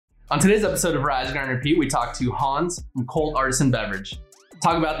On today's episode of Rise, Grind, Repeat, we talk to Hans from Colt Artisan Beverage.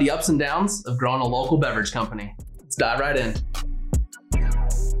 Talk about the ups and downs of growing a local beverage company. Let's dive right in.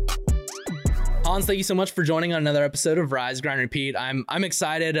 Hans, thank you so much for joining on another episode of Rise, Grind, Repeat. I'm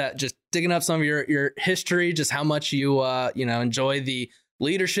excited, just digging up some of your history, just how much you enjoy the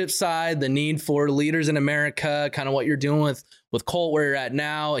leadership side, the need for leaders in America, kind of what you're doing with Colt, where you're at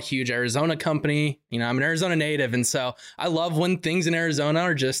now, a huge Arizona company. I'm an Arizona native, and so I love when things in Arizona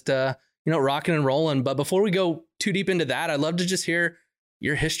are just rocking and rolling. But before we go too deep into that, I'd love to just hear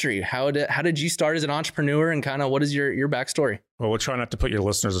your history. How did you start as an entrepreneur, and kind of what is your backstory? Well, we'll try not to put your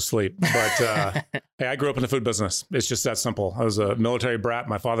listeners asleep, but hey, I grew up in the food business. It's just that simple. I was a military brat.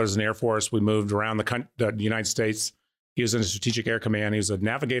 My father's in the Air Force. We moved around the United States. He was in the Strategic Air Command. He was a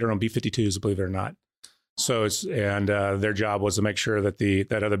navigator on B-52s, believe it or not. So their job was to make sure that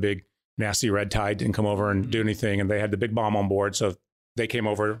that other big nasty red tide didn't come over and do anything. And they had the big bomb on board. So if they came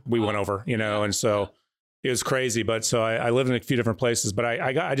over, we went over, and so it was crazy. But so I lived in a few different places, but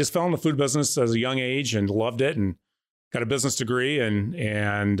I just fell in the food business as a young age and loved it, and got a business degree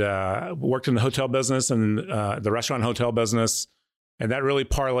and worked in the hotel business and the restaurant and hotel business. And that really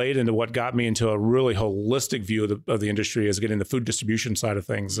parlayed into what got me into a really holistic view of the industry, is getting the food distribution side of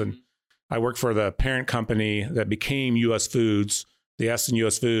things. And I worked for the parent company that became U.S. Foods. The S in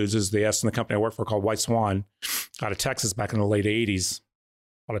U.S. Foods is the S in the company I worked for, called White Swan, out of Texas back in the late 80s.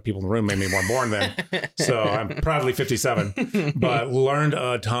 A lot of people in the room maybe weren't born then. So I'm proudly 57, but learned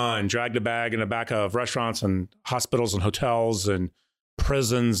a ton, dragged a bag in the back of restaurants and hospitals and hotels and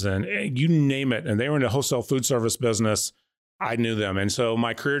prisons and you name it. And they were in the wholesale food service business. I knew them. And so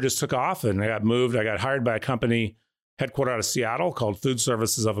my career just took off, and I got hired by a company headquartered out of Seattle called Food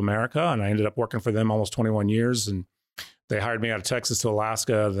Services of America. And I ended up working for them almost 21 years. And they hired me out of Texas to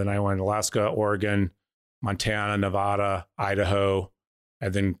Alaska. Then I went to Alaska, Oregon, Montana, Nevada, Idaho,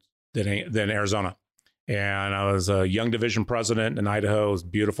 and then Arizona. And I was a young division president in Idaho. It was a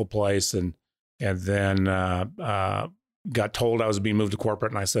beautiful place. And then got told I was being moved to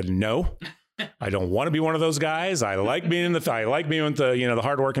corporate. And I said, no. I don't want to be one of those guys. I like being with the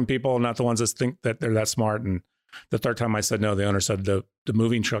hardworking people, not the ones that think that they're that smart. And the third time I said no, the owner said the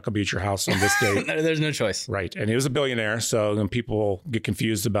moving truck will be at your house on this date. There's no choice. Right. And he was a billionaire. So when people get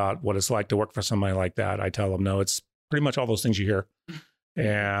confused about what it's like to work for somebody like that, I tell them, no, it's pretty much all those things you hear.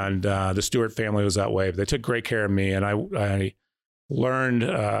 And the Stewart family was that way. But they took great care of me. And I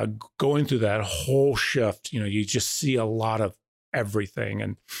learned going through that whole shift, you just see a lot of everything.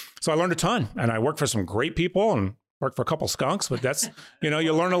 And so I learned a ton, and I worked for some great people and worked for a couple skunks, but that's,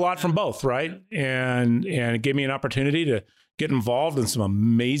 you learn a lot from both. Right. And it gave me an opportunity to get involved in some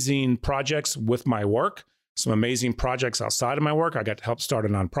amazing projects with my work, some amazing projects outside of my work. I got to help start a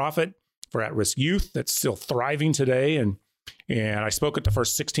nonprofit for at-risk youth that's still thriving today. And I spoke at the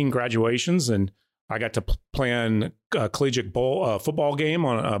first 16 graduations, and I got to plan a collegiate football game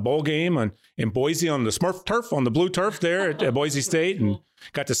on a bowl game in Boise on the Smurf turf, on the blue turf there at Boise State, and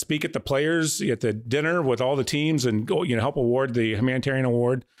got to speak at the players at the dinner with all the teams and go, help award the humanitarian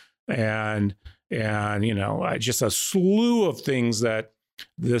award, and just a slew of things that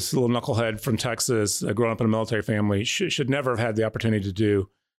this little knucklehead from Texas, growing up in a military family, should never have had the opportunity to do.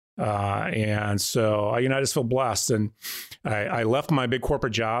 And so, I just feel blessed. And I left my big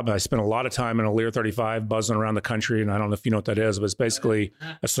corporate job. I spent a lot of time in a Lear 35 buzzing around the country. And I don't know if you know what that is, but it's basically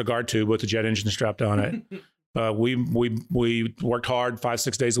a cigar tube with a jet engine strapped on it. We worked hard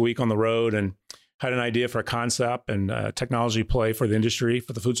 5-6 days a week on the road, and had an idea for a concept and a technology play for the industry,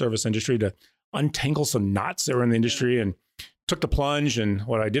 for the food service industry, to untangle some knots that were in the industry, and took the plunge. And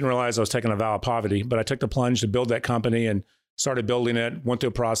what I didn't realize, I was taking a vow of poverty, but I took the plunge to build that company and started building it, went through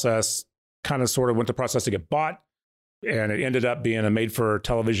a process, went through the process to get bought. And it ended up being a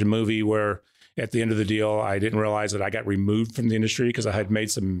made-for-television movie where at the end of the deal, I didn't realize that I got removed from the industry because I had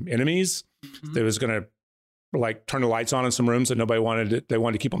made some enemies that was going to turn the lights on in some rooms that nobody wanted it. They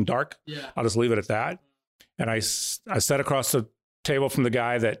wanted to keep them dark. Yeah. I'll just leave it at that. And I sat across the table from the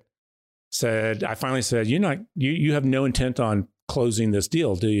guy that I finally said, you have no intent on closing this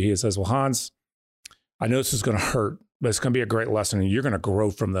deal, do you? He says, well, Hans, I know this is going to hurt, but it's going to be a great lesson, and you're going to grow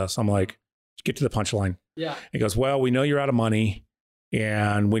from this. I'm like, get to the punchline. Yeah. He goes, well, we know you're out of money,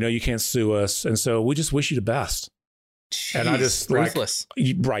 and we know you can't sue us, and so we just wish you the best. Jeez, and I just ruthless.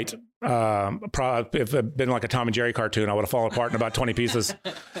 Right. Probably if it had been like a Tom and Jerry cartoon, I would have fallen apart in about 20 pieces.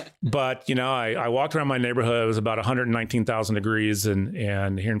 But I walked around my neighborhood. It was about 119,000 degrees, and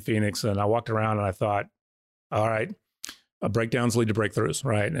here in Phoenix, and I walked around and I thought, all right, breakdowns lead to breakthroughs,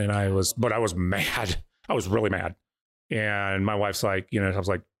 right? And I was mad. I was really mad. And my wife's like, I was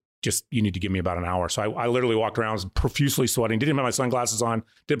like, you need to give me about an hour. So I literally walked around, was profusely sweating, didn't have my sunglasses on,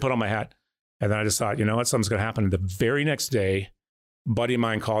 didn't put on my hat. And then I just thought, you know what, something's going to happen. And the very next day, a buddy of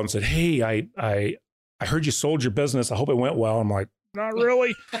mine called and said, hey, I heard you sold your business. I hope it went well. I'm like, not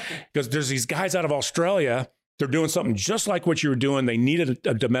really. Because there's these guys out of Australia. They're doing something just like what you were doing. They needed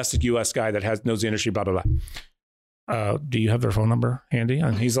a domestic US guy that knows the industry, blah, blah, blah. Do you have their phone number handy?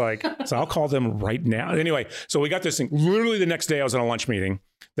 And he's like, so I'll call them right now. Anyway, so we got this thing. Literally the next day I was in a lunch meeting.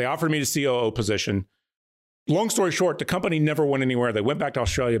 They offered me the COO position. Long story short, the company never went anywhere. They went back to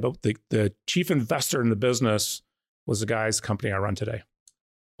Australia, but the chief investor in the business was the guy's company I run today.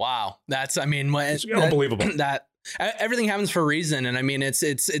 Wow. That's, I mean, it's unbelievable. That everything happens for a reason. And I mean,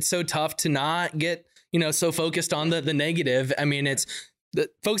 it's so tough to not get, so focused on the negative. I mean,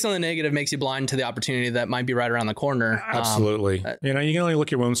 focus on the negative makes you blind to the opportunity that might be right around the corner. Absolutely. You can only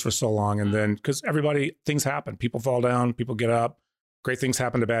lick your wounds for so long. And then, because things happen, people fall down, people get up, great things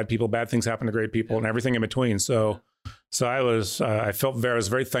happen to bad people, bad things happen to great people, and everything in between. So I was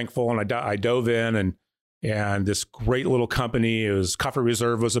very thankful, and I dove in, and this great little company, it was Coffee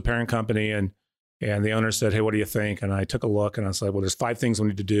Reserve was the parent company. And the owner said, hey, what do you think? And I took a look and I was like, well, there's 5 things we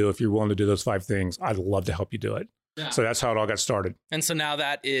need to do. If you're willing to do those 5 things, I'd love to help you do it. Yeah. So that's how it all got started. And so now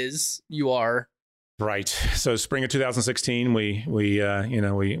you are. Right. So spring of 2016, we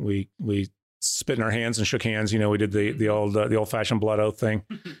spit in our hands and shook hands. We did the old fashioned blood oath thing.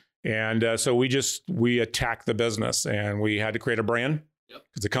 And so we attacked the business, and we had to create a brand.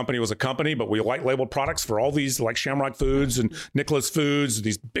 Because the company was a company, but we white labeled products for all these like Shamrock Foods and Nicholas Foods,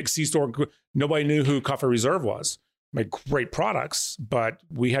 these big C-store. Nobody knew who Coffee Reserve was. Made great products, but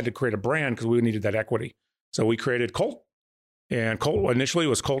we had to create a brand because we needed that equity. So we created Colt. And Colt initially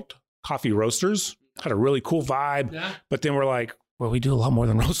was Colt Coffee Roasters. Had a really cool vibe. Yeah. But then we're like, well, we do a lot more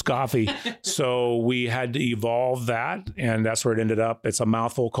than roast coffee. So we had to evolve that. And that's where it ended up. It's a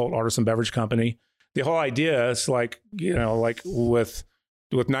mouthful Colt Artisan Beverage Company. The whole idea is like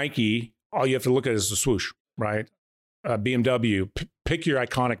with Nike, all you have to look at is the swoosh, right? BMW, pick your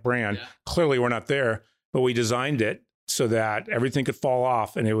iconic brand. Yeah. Clearly, we're not there, but we designed it so that everything could fall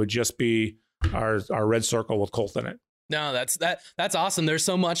off, and it would just be our red circle with Colt in it. No, that's awesome. There's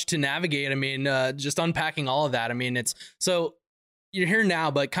so much to navigate. I mean, just unpacking all of that. I mean, so you're here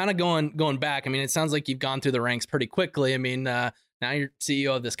now, but kind of going back. I mean, it sounds like you've gone through the ranks pretty quickly. I mean, now you're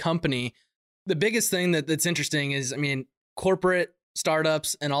CEO of this company. The biggest thing that's interesting is, I mean, corporate,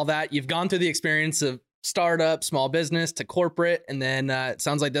 startups and all that. You've gone through the experience of startup, small business to corporate. And then it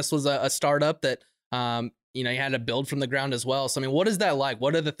sounds like this was a startup that, you had to build from the ground as well. So, I mean, what is that like?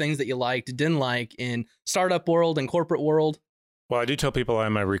 What are the things that you liked, didn't like in startup world and corporate world? Well, I do tell people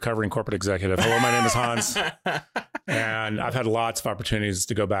I'm a recovering corporate executive. Hello, my name is Hans. And I've had lots of opportunities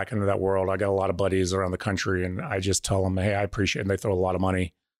to go back into that world. I got a lot of buddies around the country, and I just tell them, hey, I appreciate it. And they throw a lot of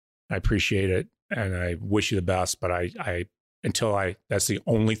money. I appreciate it. And I wish you the best, but that's the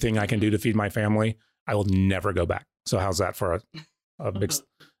only thing I can do to feed my family, I will never go back. So how's that for a big,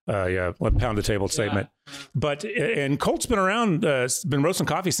 pound the table statement? But, and Colt's been around, been roasting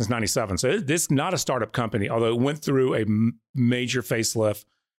coffee since 97. So this is not a startup company, although it went through a major facelift.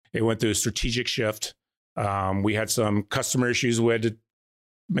 It went through a strategic shift. We had some customer issues we had to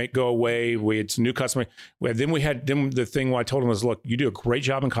make go away. We had some new customers. Then the thing I told them was, look, you do a great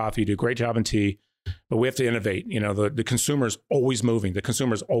job in coffee, you do a great job in tea, but we have to innovate. The consumer's always moving. The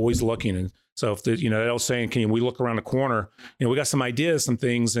consumer's always looking. And so if that old saying, can we look around the corner? We got some ideas, some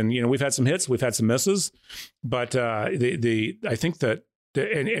things, and we've had some hits, we've had some misses. But I think that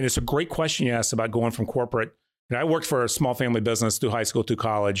and it's a great question you asked about going from corporate. I worked for a small family business through high school, through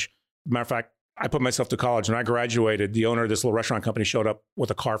college. Matter of fact, I put myself to college. When I graduated, the owner of this little restaurant company showed up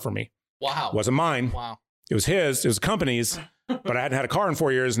with a car for me. Wow. It wasn't mine. Wow. It was his. It was a company's. But I hadn't had a car in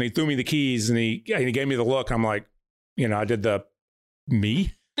 4 years, and he threw me the keys, and he gave me the look. I'm like, I did the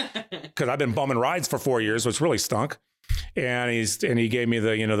me because I've been bumming rides for 4 years, which really stunk. And he gave me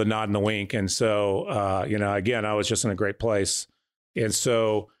the the nod and the wink. And so again, I was just in a great place. And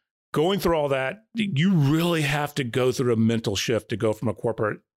so going through all that, you really have to go through a mental shift to go from a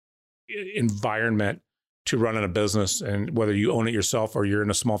corporate environment to running a business, and whether you own it yourself or you're in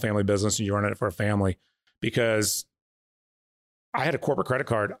a small family business and you're running it for a family. Because I had a corporate credit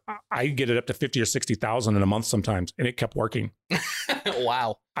card. I get it up to 50 or 60,000 in a month sometimes, and it kept working.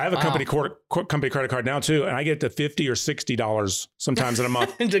 Wow. I have a company credit card now too, and I get to $50 or $60 sometimes in a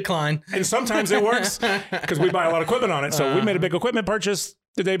month. Decline. And sometimes it works because we buy a lot of equipment on it. So we made a big equipment purchase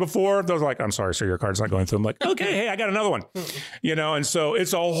the day before. Those were like, I'm sorry, sir, your card's not going through. I'm like, okay, hey, I got another one. And so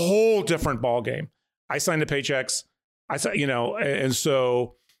it's a whole different ball game. I signed the paychecks.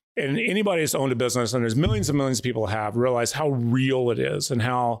 And anybody that's owned a business, and there's millions and millions of people have, realize how real it is and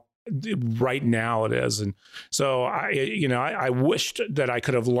how right now it is. And so I wished that I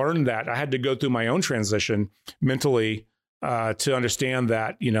could have learned that. I had to go through my own transition mentally to understand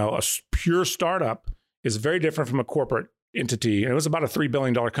that, a pure startup is very different from a corporate entity. And it was about a $3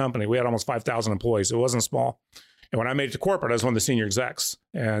 billion company. We had almost 5,000 employees. It wasn't small. And when I made it to corporate, I was one of the senior execs.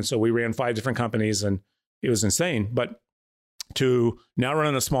 And so we ran 5 different companies, and it was insane. But to now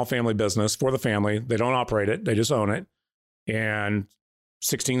run a small family business for the family, they don't operate it, they just own it. And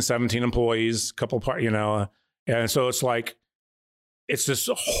 16, 17 employees, and so it's like, it's this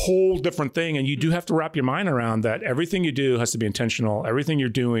whole different thing. And you do have to wrap your mind around that. Everything you do has to be intentional. Everything you're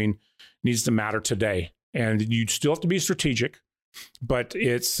doing needs to matter today. And you still have to be strategic. But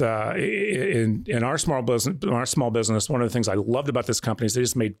it's in our small business, one of the things I loved about this company is they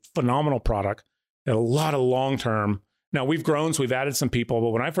just made phenomenal product and a lot of long-term. Now we've grown, so we've added some people. But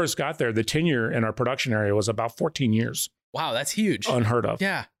when I first got there, the tenure in our production area was about 14 years. Wow, that's huge. Unheard of.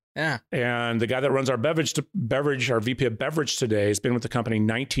 Yeah. Yeah. And the guy that runs our our VP of beverage today, has been with the company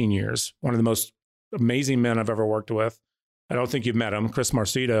 19 years. One of the most amazing men I've ever worked with. I don't think you've met him, Chris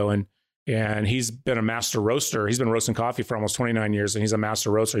Marcito. And he's been a master roaster. He's been roasting coffee for almost 29 years, and he's a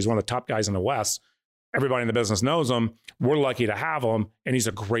master roaster. He's one of the top guys in the West. Everybody in the business knows him. We're lucky to have him. And he's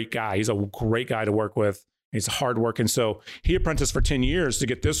a great guy. He's a great guy to work with. He's hard working. So he apprenticed for 10 years to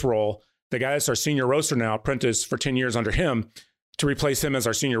get this role. The guy that's our senior roaster now apprenticed for 10 years under him to replace him as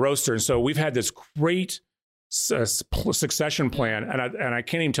our senior roaster. And so we've had this great succession plan. And I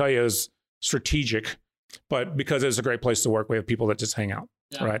can't even tell you it was strategic, but because it's a great place to work, we have people that just hang out,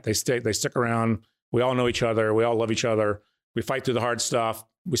 right? They stick around. We all know each other. We all love each other. We fight through the hard stuff.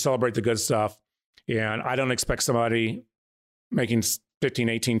 We celebrate the good stuff. And I don't expect somebody making $15,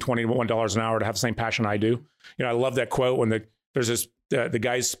 $18, $21 an hour to have the same passion I do. I love that quote when there's this, the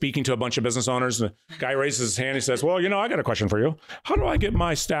guy's speaking to a bunch of business owners, and the guy raises his hand. He says, well, I got a question for you. How do I get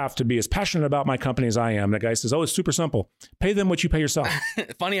my staff to be as passionate about my company as I am? And the guy says, oh, it's super simple. Pay them what you pay yourself.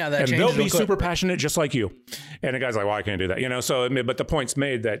 Funny how that and changes. They'll be super passionate just like you. And the guy's like, well, I can't do that. So, but the point's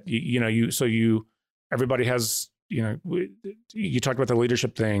made that, everybody has, you talked about the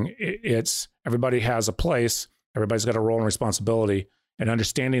leadership thing. It's everybody has a place. Everybody's got a role and responsibility, and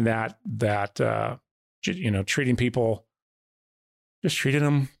understanding that treating people, just treating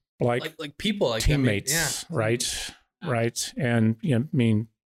them like people, like teammates, right? And and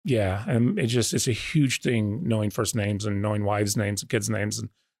it's a huge thing knowing first names and knowing wives' names and kids' names and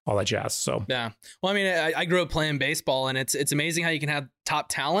all that jazz. So yeah, well, I grew up playing baseball, and it's amazing how you can have top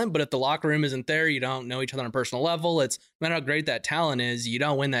talent, but if the locker room isn't there, you don't know each other on a personal level. It's no matter how great that talent is, you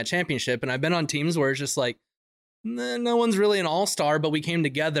don't win that championship. And I've been on teams where it's just like, no one's really an all-star, but we came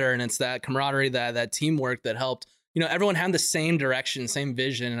together, and it's that camaraderie, that teamwork that helped. Everyone had the same direction, same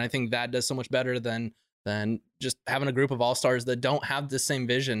vision, and I think that does so much better than just having a group of all-stars that don't have the same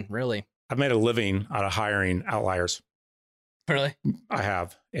vision, really. I've made a living out of hiring outliers. Really? I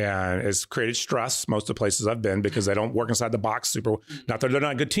have. And it's created stress most of the places I've been because they don't work inside the box super. Not that they're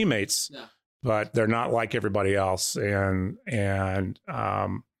not good teammates, but they're not like everybody else. And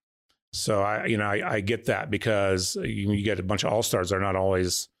so I get that because you get a bunch of all-stars. They're not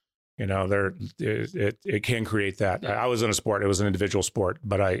always, it can create that. I was in a sport. It was an individual sport,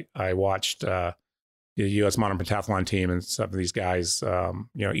 but I watched the U.S. modern pentathlon team, and some of these guys,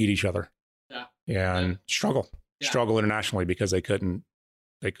 eat each other and struggle internationally because they couldn't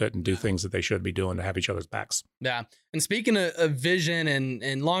do things that they should be doing to have each other's backs. Yeah. And speaking of vision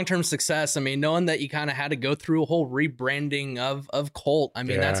and long-term success, knowing that you kind of had to go through a whole rebranding of Colt,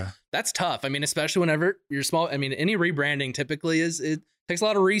 that's tough. Especially whenever you're small. Any rebranding typically it takes a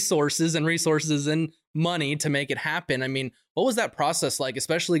lot of resources and money to make it happen. What was that process like,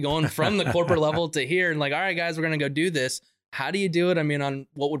 especially going from the corporate level to here and like, all right, guys, we're going to go do this. How do you do it? On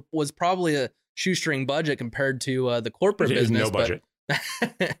what was probably a shoestring budget compared to the corporate business. No budget.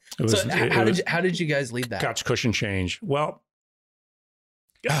 How did you guys lead that? Couch cushion change. Well,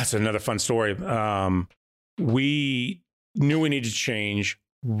 it's another fun story. We knew we needed to change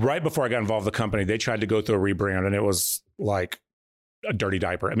right before I got involved with the company. They tried to go through a rebrand, and it was like a dirty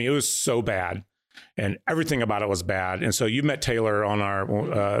diaper. It was so bad, and everything about it was bad. And so you met Taylor on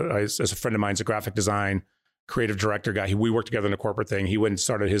our as a friend of mine, he's a graphic design creative director guy. We worked together in a corporate thing. He went and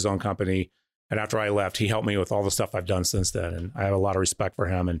started his own company. And after I left, he helped me with all the stuff I've done since then. And I have a lot of respect for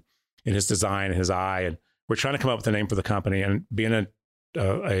him and in his design and his eye. And we're trying to come up with a name for the company. And being a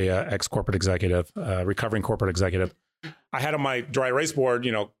ex-corporate executive, recovering corporate executive, I had on my dry erase board,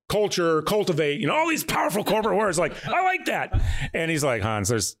 culture, cultivate, all these powerful corporate words. Like, I like that. And he's like,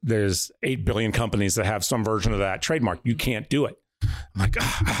 Hans, there's 8 billion companies that have some version of that trademark. You can't do it. I'm like,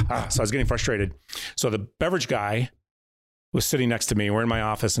 So I was getting frustrated. So the beverage guy was sitting next to me. We're in my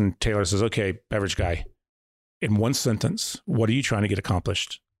office, and Taylor says, "Okay, beverage guy, in one sentence, what are you trying to get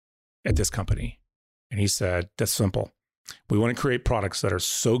accomplished at this company?" And he said, "That's simple. We want to create products that are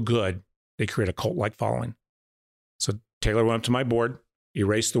so good, they create a cult-like following." So Taylor went up to my board,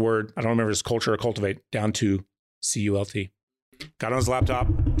 erased the word, I don't remember if it's culture or cultivate, down to C-U-L-T. Got on his laptop,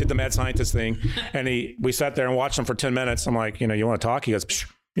 did the mad scientist thing, and we sat there and watched him for 10 minutes. I'm like, you want to talk? He goes, psh.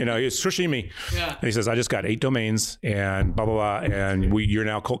 He was swishing me. Yeah. And he says, "I just got 8 domains and blah, blah, blah. And you're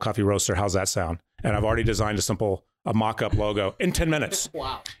now Cult Coffee Roaster. How's that sound?" And I've already designed a mock-up logo in 10 minutes.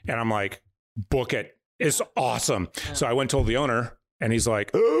 Wow. And I'm like, book it. It's awesome. Yeah. So I went and told the owner, and he's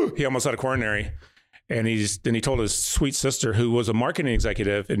like, "Oh," he almost had a coronary. And then he told his sweet sister, who was a marketing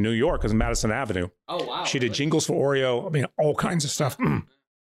executive in New York, on Madison Avenue. Oh, wow. She did jingles for Oreo. I mean, all kinds of stuff. And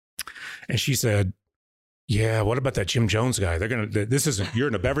she said, "Yeah, what about that Jim Jones guy? You're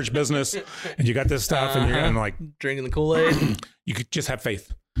in a beverage business and you got this stuff and you're going like drinking the Kool-Aid." You could just have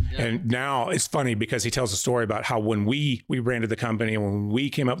faith. Yeah. And now it's funny because he tells a story about how when we branded the company and when we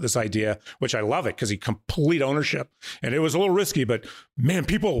came up with this idea, which I love it because he complete ownership, and it was a little risky, but man,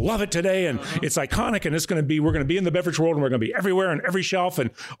 people love it today, and it's iconic, and we're going to be in the beverage world, and we're going to be everywhere on every shelf,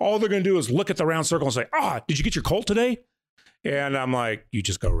 and all they're going to do is look at the round circle and say, "Did you get your Colt today?" And I'm like, "You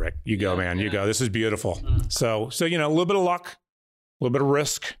just go, Rick. You go, man. You go. This is beautiful." So a little bit of luck, a little bit of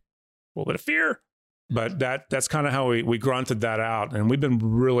risk, a little bit of fear. But that's kind of how we grunted that out, and we've been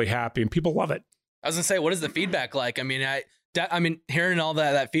really happy, and people love it. I was gonna say, what is the feedback like? I mean, hearing all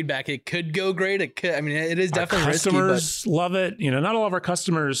that feedback, it could go great. It could. I mean, it is definitely our customers risky, but love it. Not all of our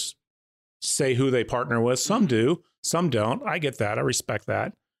customers say who they partner with. Some do, some don't. I get that. I respect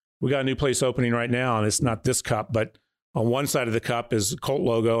that. We got a new place opening right now, and it's not this cup, but on one side of the cup is Colt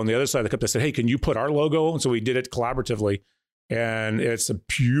logo, on the other side of the cup they said, "Hey, can you put our logo?" And so we did it collaboratively. And it's a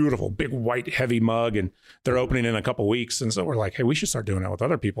beautiful, big, white, heavy mug, and they're opening in a couple of weeks. And so we're like, "Hey, we should start doing that with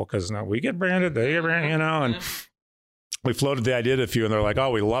other people because now we get branded, they get branded, and we floated the idea to a few, and they're like,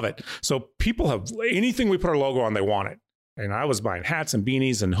 "Oh, we love it." So people have anything we put our logo on, they want it. And I was buying hats and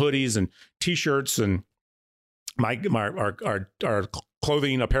beanies and hoodies and T-shirts, and our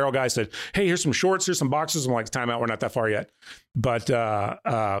clothing apparel guy said, "Hey, here's some shorts, here's some boxes." I'm like, "Time out, we're not that far yet." But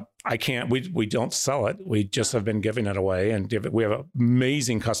I can't, we don't sell it. We just have been giving it away and we have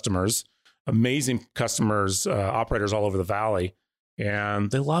amazing customers, operators all over the Valley,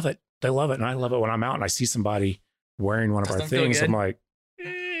 and they love it. They love it. And I love it when I'm out and I see somebody wearing one of our things. I'm like,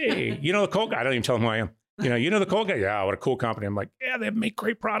 "Hey, the Colt guy?" I don't even tell them who I am. The Colt guy? "Yeah, what a cool company." I'm like, "Yeah, they make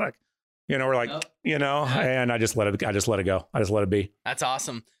great product." We're like, and I just let it go. I just let it be. That's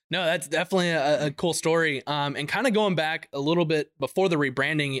awesome. No, that's definitely a cool story. And kind of going back a little bit before the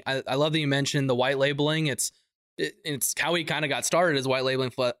rebranding, I love that you mentioned the white labeling. It's how we kind of got started as white labeling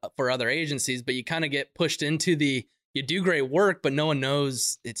for other agencies, but you kind of get pushed into you do great work, but no one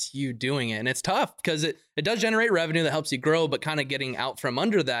knows it's you doing it. And it's tough because it does generate revenue that helps you grow, but kind of getting out from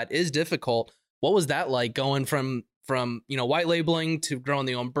under that is difficult. What was that like going from white labeling to growing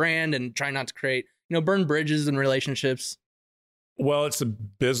the own brand and trying not to create, burn bridges and relationships? Well, it's a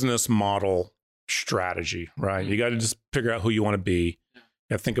business model strategy, right? You got to just figure out who you want to be.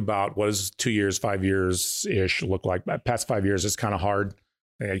 And think about what does 2 years, 5 years ish look like. Past 5 years, it's kind of hard.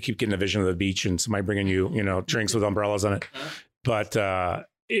 You keep getting a vision of the beach and somebody bringing you, drinks with umbrellas on it. But I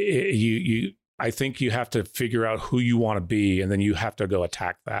think you have to figure out who you want to be, and then you have to go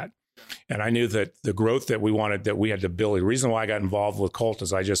attack that. And I knew that the growth that we wanted, that we had to build. The reason why I got involved with Colt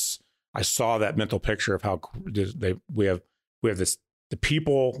is I saw that mental picture of how we have the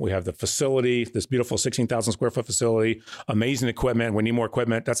people, we have the facility, this beautiful 16,000 square foot facility, amazing equipment. We need more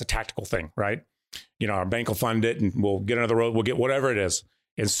equipment. That's a tactical thing, right? Our bank will fund it and we'll get another road. We'll get whatever it is.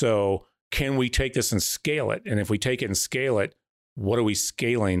 And so can we take this and scale it? And if we take it and scale it, what are we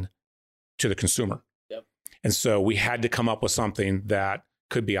scaling to the consumer? Yep. And so we had to come up with something that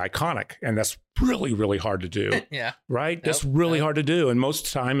could be iconic. And that's really, really hard to do. Yeah. Right? Yep. That's really hard to do. And most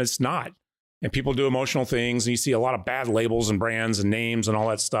of the time it's not. And people do emotional things. And you see a lot of bad labels and brands and names and all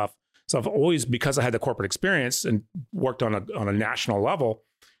that stuff. So I've always, because I had the corporate experience and worked on a national level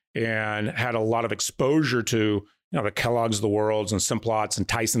and had a lot of exposure to, the Kellogg's of the worlds and Simplots and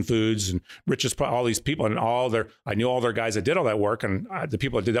Tyson Foods and Rich's, all these people and I knew all their guys that did all that work. And the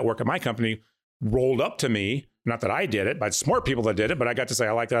people that did that work at my company rolled up to me. Not that I did it, but smart people that did it. But I got to say,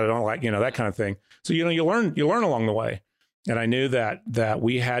 I like that. I don't like, that kind of thing. So, you learn along the way. And I knew that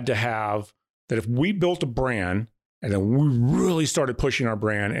we had to have, that if we built a brand and then we really started pushing our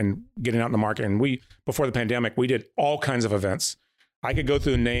brand and getting out in the market. And before the pandemic, we did all kinds of events. I could go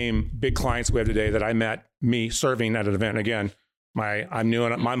through and name big clients we have today that I met me serving at an event. And again,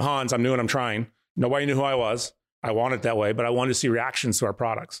 I'm Hans, I'm new and I'm trying. Nobody knew who I was. I want it that way, but I wanted to see reactions to our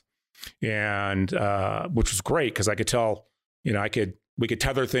products. And which was great because I could tell, you know, we could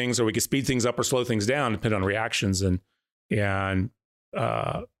tether things or we could speed things up or slow things down depending on reactions. And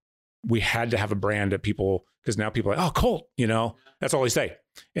we had to have a brand that people, because now people are like, oh, Colt, you know, that's all they say.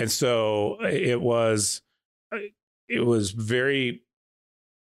 And so it was very,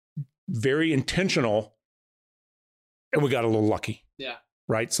 very intentional, and we got a little lucky. Yeah.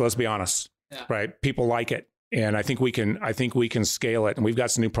 Right. So let's be honest. Yeah. Right. People like it. And I think we can scale it. And we've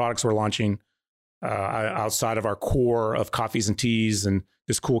got some new products we're launching outside of our core of coffees and teas and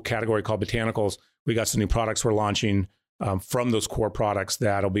this cool category called botanicals. We got some new products we're launching from those core products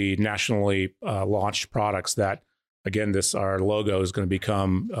that'll be nationally launched products that, again, our logo is going to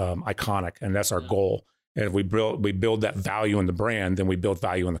become iconic, and that's our goal. And if we build that value in the brand, then we build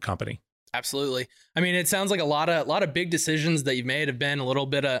value in the company. Absolutely. I mean, it sounds like a lot of big decisions that you've made have been a little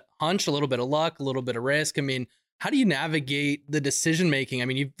bit of hunch, a little bit of luck, a little bit of risk. I mean, how do you navigate the decision making? I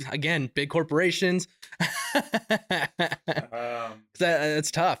mean, again, big corporations.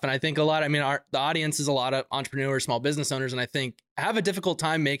 That's tough. And I think the audience is a lot of entrepreneurs, small business owners, and I think have a difficult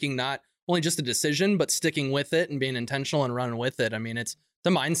time making not only just a decision, but sticking with it and being intentional and running with it. I mean, it's the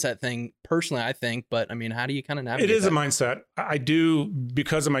mindset thing personally, I think, but I mean, how do you kind of navigate it? It is that? a mindset. I do,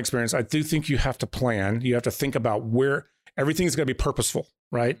 because of my experience, I do think you have to plan. You have to think about where everything's going to be purposeful,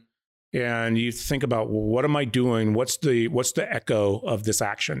 right? And you think about, well, what am I doing? What's the echo of this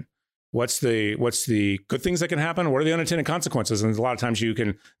action? What's the good things that can happen? What are the unintended consequences? And a lot of times you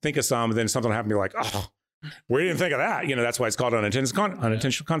can think of some, and then something will happen, you're like, oh, we didn't think of that. You know, that's why it's called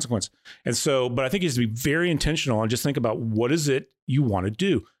unintentional consequence. And so, but I think you have to be very intentional and just think about, what is it you want to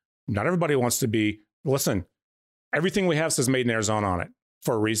do? Not everybody wants to be, listen, everything we have says made in Arizona on it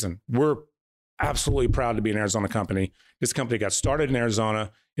for a reason. We're absolutely proud to be an Arizona company. This company got started in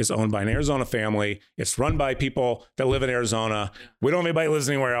Arizona. It's owned by an Arizona family. It's run by people that live in Arizona. We don't have anybody who lives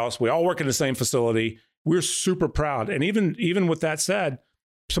anywhere else. We all work in the same facility. We're super proud. And even with that said,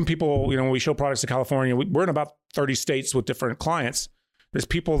 some people, you know, when we show products to California, we're in about 30 states with different clients. There's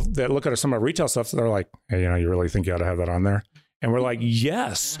people that look at some of our retail stuff, so they're like, hey, you know, you really think you ought to have that on there? And we're like,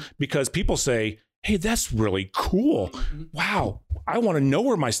 yes, because people say, hey, that's really cool. Wow, I want to know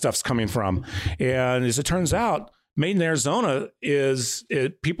where my stuff's coming from. And as it turns out, made in Arizona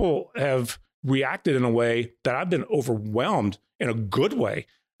people have reacted in a way that I've been overwhelmed in a good way.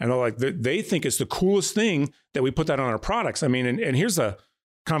 And they're like, they think it's the coolest thing that we put that on our products. I mean, and here's a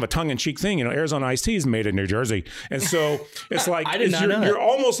kind of a tongue-in-cheek thing, you know, Arizona iced tea is made in New Jersey. And so it's like, you're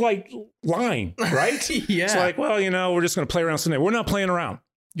almost like lying, right? Yeah. It's like, well, you know, we're just going to play around Sunday. We're not playing around.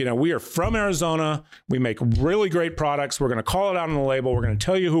 You know, we are from Arizona. We make really great products. We're going to call it out on the label. We're going to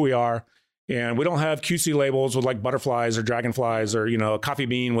tell you who we are. And we don't have cutesy labels with like butterflies or dragonflies or, you know, a coffee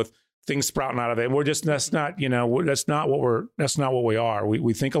bean with things sprouting out of it. We're just, that's not what we are.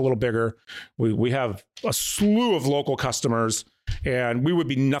 We think a little bigger. We have a slew of local customers, and we would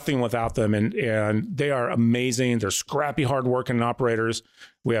be nothing without them. And they are amazing. They're scrappy, hardworking operators.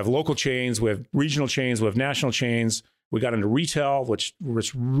 We have local chains, we have regional chains, we have national chains. We got into retail, which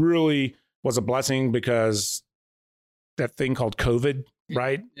really was a blessing because that thing called COVID,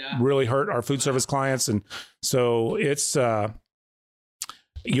 right? Yeah. Really hurt our food service clients. And so it's,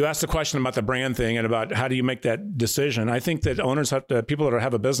 you asked the question about the brand thing and about how do you make that decision. I think that owners people that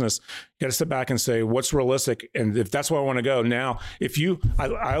have a business, you got to sit back and say, what's realistic? And if that's where I want to go now,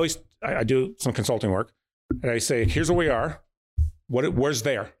 I do some consulting work and I say, here's where we are. Where's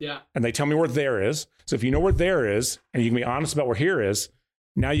there? Yeah. And they tell me where there is. So if you know where there is and you can be honest about where here is,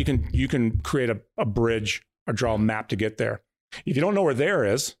 now you can create a bridge or draw a map to get there. If you don't know where there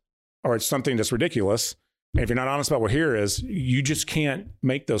is, or it's something that's ridiculous, and if you're not honest about where here is, you just can't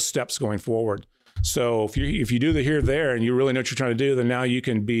make those steps going forward. So if you do the here, there, and you really know what you're trying to do, then now you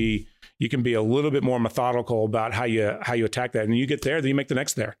can be a little bit more methodical about how you attack that. And you get there, then you make the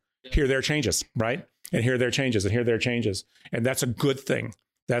next there. Here, there changes, right? And here, there changes, and here, there changes. And that's a good thing.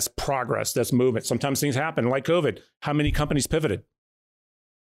 That's progress. That's movement. Sometimes things happen, like COVID. How many companies pivoted?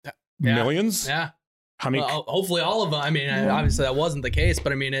 Yeah. Millions? Yeah. How many? Well, hopefully all of them. I mean, obviously that wasn't the case,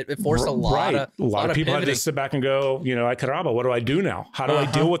 but I mean, it forced a lot of people had to sit back and go, you know, ay caramba, what do I do now? How do I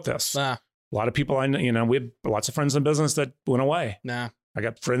deal with this? A lot of people, we have lots of friends in business that went away. I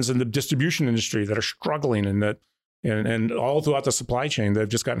got friends in the distribution industry that are struggling and all throughout the supply chain that have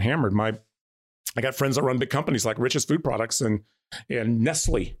just gotten hammered. I got friends that run big companies like Rich's Food Products and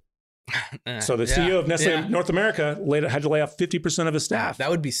Nestle. So the CEO of Nestle North America had to lay off 50% of his staff. That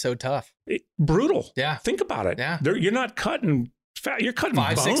would be so tough. Brutal. Yeah. Think about it. Yeah. You're not cutting You're cutting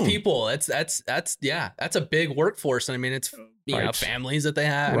 5-6 bone. people. That's a big workforce. And I mean, it's Right. families that they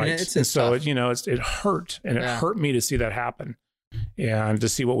have. Right. I mean, it's and so, tough. it hurt, and it hurt me to see that happen and to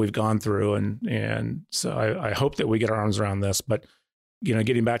see what we've gone through. And so I hope that we get our arms around this, but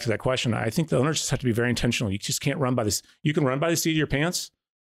getting back to that question, I think the owners just have to be very intentional. You just can't run by this. You can run by the seat of your pants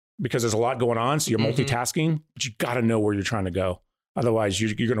because there's a lot going on. So you're multitasking, but you got to know where you're trying to go. Otherwise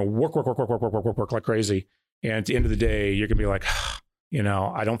you're going to work like crazy. And at the end of the day, you're going to be like,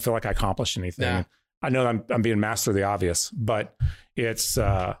 I don't feel like I accomplished anything. Yeah. I know I'm being master of the obvious, but it's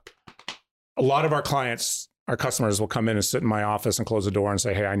a lot of our clients, our customers will come in and sit in my office and close the door and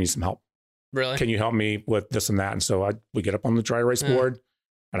say, hey, I need some help. Really? Can you help me with this and that? And so we get up on the dry erase board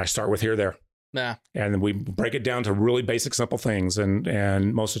and I start with here, there. Yeah. And then we break it down to really basic, simple things.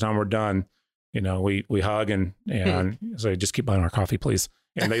 And most of the time we're done, we hug and say, just keep buying our coffee, please.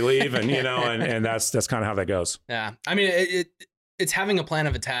 And they leave and, and that's kind of how that goes. Yeah. I mean, it's having a plan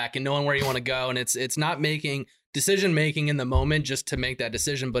of attack and knowing where you want to go. And it's not making decision making in the moment just to make that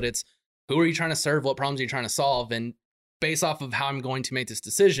decision, but it's who are you trying to serve? What problems are you trying to solve? And based off of how I'm going to make this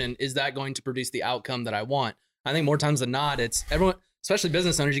decision, is that going to produce the outcome that I want? I think more times than not, it's everyone, especially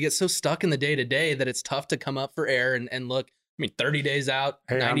business owners, you get so stuck in the day to day that it's tough to come up for air and look. I mean, 30 days out,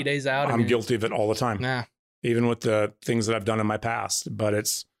 90 days out. I'm guilty of it all the time. Yeah. Even with the things that I've done in my past, but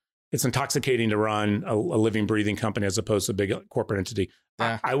it's intoxicating to run a living, breathing company as opposed to a big corporate entity.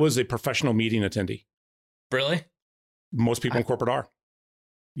 Yeah. I was a professional meeting attendee. Really? Most people in corporate are.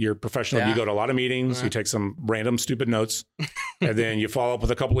 You're professional. Yeah. You go to a lot of meetings. You take some random stupid notes, and then you follow up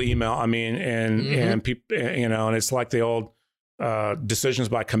with a couple of email. I mean, and people, and it's like the old decisions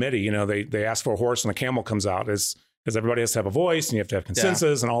by committee. They ask for a horse and a camel comes out. It's because everybody has to have a voice and you have to have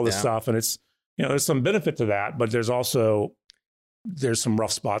consensus and all this stuff. And it's there's some benefit to that, but there's some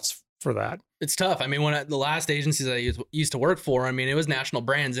rough spots for that. It's tough. I mean, the last agencies I used to work for, I mean, it was national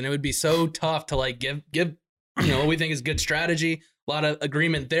brands, and it would be so tough to like give what we think is good strategy. A lot of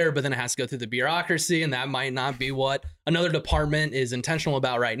agreement there, but then it has to go through the bureaucracy, and that might not be what another department is intentional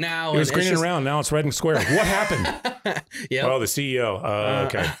about right now. It was green and round. Now it's red and square. What happened? Yeah. Oh, the CEO.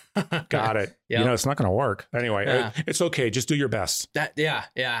 Okay. Got it. Yep. It's not going to work. Anyway, it's okay. Just do your best. Yeah.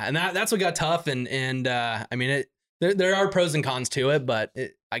 And that's what got tough. And I mean, there are pros and cons to it, but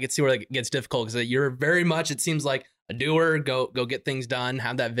I can see where it gets difficult because you're very much, it seems like a doer, go get things done,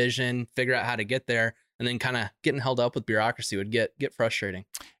 have that vision, figure out how to get there. And then kind of getting held up with bureaucracy would get frustrating.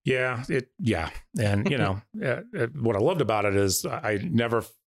 Yeah. And what I loved about it is I never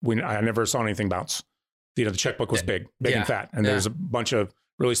saw anything bounce. The checkbook was big and fat. And there's a bunch of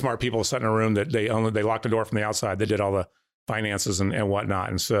really smart people sitting in a room that they locked the door from the outside. They did all the finances and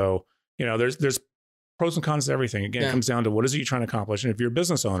whatnot. And so, there's pros and cons to everything. Again, it comes down to what is it you're trying to accomplish. And if you're a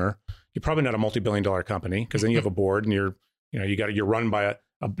business owner, you're probably not a multi-billion-dollar company because then you have a board and you're run by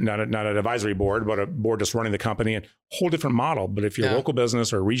not an advisory board, but a board just running the company, and whole different model. But if you're a local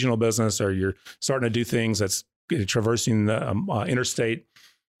business or a regional business, or you're starting to do things that's traversing the interstate,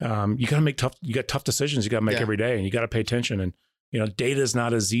 you got to make tough decisions. You got to make every day, and you got to pay attention. And data is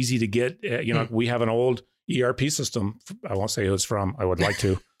not as easy to get. We have an old ERP system. I won't say who it's from. I would like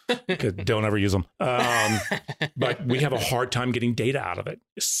to. Don't ever use them. But we have a hard time getting data out of it.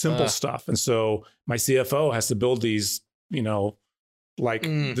 Simple stuff. And so my CFO has to build these,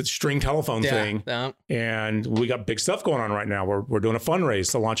 the string telephone thing. And we got big stuff going on right now. We're doing a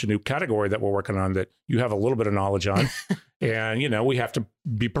fundraise to launch a new category that we're working on that you have a little bit of knowledge on. And, we have to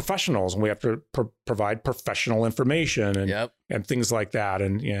be professionals and we have to provide professional information and things like that.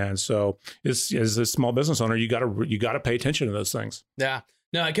 And so as a small business owner, you got to pay attention to those things. Yeah.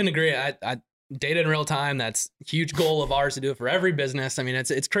 No, I couldn't agree. I data in real time. That's a huge goal of ours to do it for every business. I mean,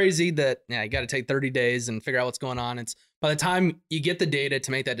 it's crazy that you got to take 30 days and figure out what's going on. It's by the time you get the data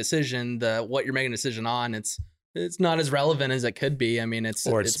to make that decision, what you're making a decision on, it's not as relevant as it could be. I mean,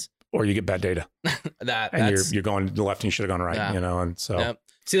 or you get bad data you're going to the left and you should have gone right, and so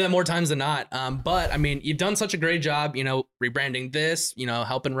see that more times than not. But I mean, you've done such a great job, rebranding this,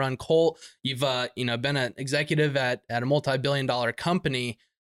 helping run Colt. You've, been an executive at a multi-billion-dollar company.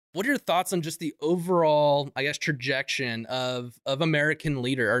 What are your thoughts on just the overall, I guess, trajectory of American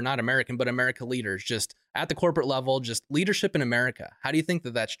leader, or not American, but America leaders, just at the corporate level, just leadership in America? How do you think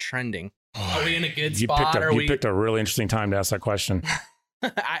that's trending? Are we in a good spot? You picked a really interesting time to ask that question.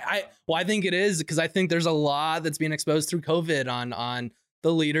 I think it is, because I think there's a lot that's being exposed through COVID on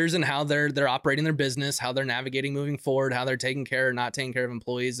the leaders and how they're operating their business, how they're navigating moving forward, how they're taking care or not taking care of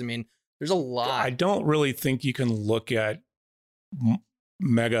employees. I mean, there's a lot. I don't really think you can look at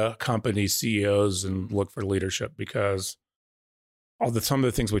mega company CEOs and look for leadership, because some of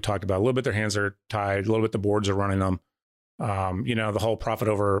the things we talked about, a little bit their hands are tied, a little bit the boards are running them. The whole profit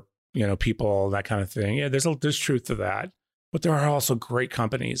over, people, that kind of thing. Yeah, there's truth to that. But there are also great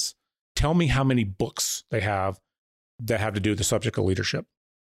companies. Tell me how many books they have that have to do with the subject of leadership.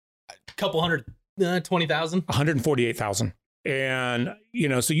 A couple hundred, 20,000. 148,000. And,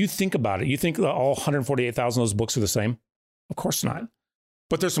 so you think about it. You think that all 148,000 of those books are the same? Of course not.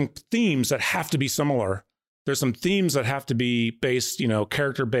 But there's some themes that have to be similar. There's some themes that have to be based,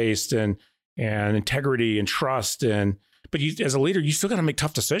 character-based and integrity and trust. But you, as a leader, you still got to make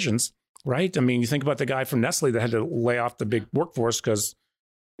tough decisions, right? I mean, you think about the guy from Nestle that had to lay off the big workforce because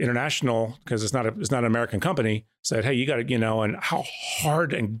it's not an American company, said, hey, you got to, and how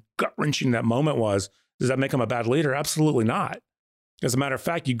hard and gut-wrenching that moment was. Does that make him a bad leader? Absolutely not. As a matter of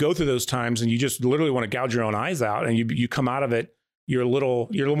fact, you go through those times and you just literally want to gouge your own eyes out, and you come out of it, you're a little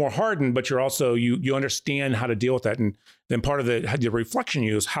more hardened, but you're also, you understand how to deal with that. And then part of the reflection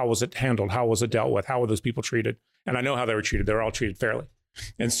is, how was it handled? How was it dealt with? How were those people treated? And I know how they were treated. They were all treated fairly.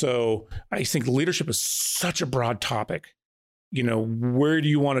 And so I think leadership is such a broad topic. Where do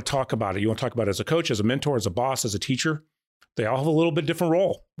you want to talk about it? You want to talk about it as a coach, as a mentor, as a boss, as a teacher? They all have a little bit different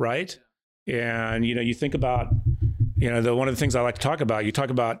role, right? And, you think about, one of the things I like to talk about, you talk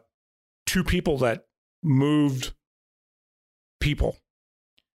about two people that moved people.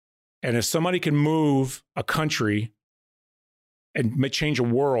 And if somebody can move a country and change a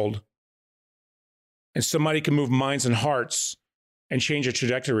world, and somebody can move minds and hearts and change a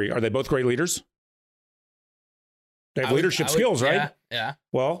trajectory, are they both great leaders? They have leadership skills, right? Yeah.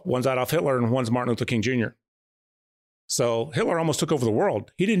 Well, one's Adolf Hitler and one's Martin Luther King Jr. So Hitler almost took over the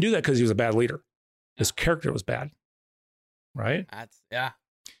world. He didn't do that because he was a bad leader. His character was bad, right? Yeah.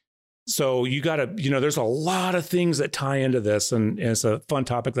 So you got to, there's a lot of things that tie into this, and it's a fun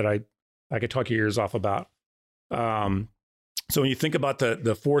topic that I could talk your ears off about. So when you think about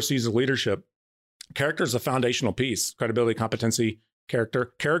the 4 C's of leadership, character is a foundational piece: credibility, competency,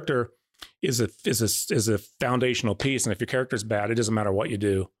 character. Character is a foundational piece, and if your character is bad, it doesn't matter what you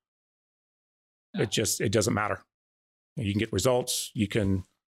do. Yeah. It doesn't matter. You can get results. You can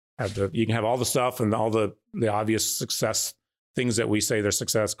have all the stuff and all the obvious success things that we say they're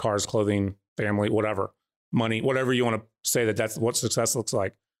success: cars, clothing, family, whatever, money, whatever you want to say that's what success looks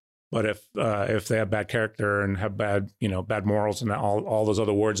like. But if they have bad character and have bad morals and all those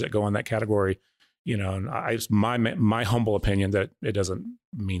other words that go in that category, and it's my humble opinion that it doesn't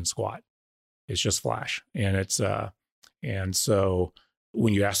mean squat. It's just flash. And so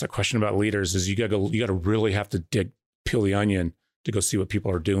when you ask that question about leaders, is you got to really have to peel the onion to go see what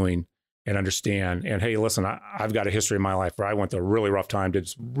people are doing and understand. And hey, listen, I've got a history in my life where I went through a really rough time, did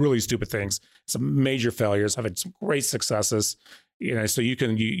some really stupid things, some major failures. I've had some great successes. So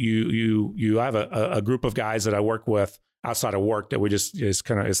you have a group of guys that I work with outside of work that we just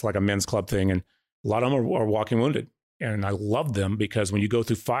it's like a men's club thing, and a lot of them are walking wounded, and I love them because when you go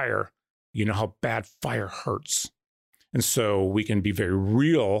through fire, you know how bad fire hurts, and so we can be very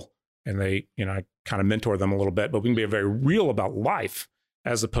real. And they, I kind of mentor them a little bit, but we can be very real about life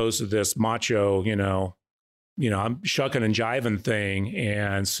as opposed to this macho, I'm shucking and jiving thing.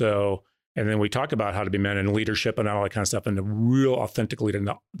 And then we talk about how to be men in leadership and all that kind of stuff, and the real authentic leader,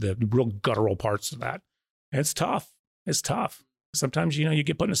 the real guttural parts of that. And it's tough. It's tough. Sometimes, you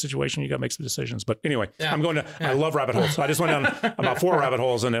get put in a situation, you got to make some decisions. But anyway, yeah. I love rabbit holes. So I just went down about 4 rabbit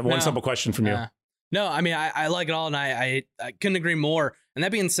holes and one simple question from you. No, I mean, I like it all, and I couldn't agree more. And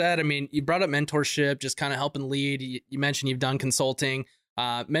that being said, I mean, you brought up mentorship, just kind of helping lead. You mentioned you've done consulting.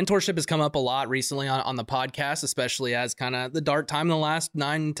 Mentorship has come up a lot recently on the podcast, especially as kind of the dark time in the last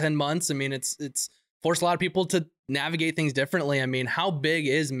 9-10 months. I mean, it's forced a lot of people to navigate things differently. I mean, how big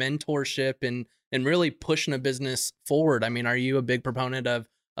is mentorship and really pushing a business forward? I mean, are you a big proponent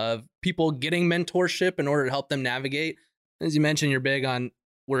of people getting mentorship in order to help them navigate? As you mentioned, you're big on,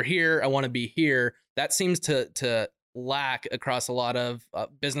 we're here, I want to be here. That seems to lack across a lot of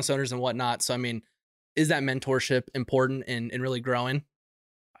business owners and whatnot. So, I mean, is that mentorship important in really growing?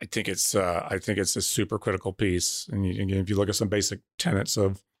 I think it's a super critical piece. And if you look at some basic tenets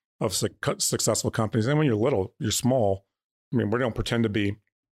of successful companies, and when you're little, you're small. I mean, we don't pretend to be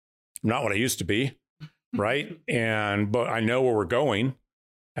not what I used to be, right? But I know where we're going,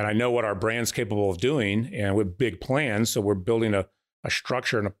 and I know what our brand's capable of doing, and with big plans. So we're building a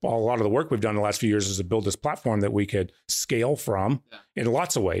structure, and a lot of the work we've done in the last few years is to build this platform that we could scale from in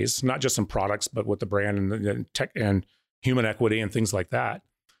lots of ways, not just in products, but with the brand and tech and human equity and things like that.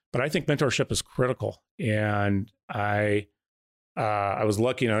 But I think mentorship is critical. And I was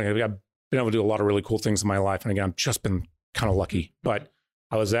lucky, I've been able to do a lot of really cool things in my life. And again, I've just been kind of lucky, but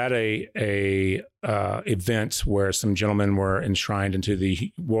I was at a event where some gentlemen were enshrined into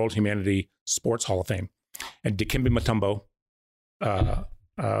the World Humanity Sports Hall of Fame. And Dikembe Mutombo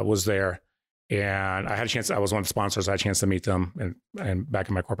was there, and I had a chance. I was one of the sponsors. I had a chance to meet them, and back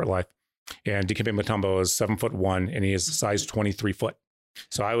in my corporate life. And Dikembe Mutombo is 7'1", and he is size 23 foot.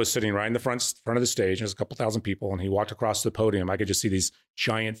 So I was sitting right in the front of the stage. There's a couple thousand people, and he walked across the podium. I could just see these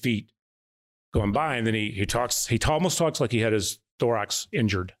giant feet going by, and then he talks. He almost talks like he had his thorax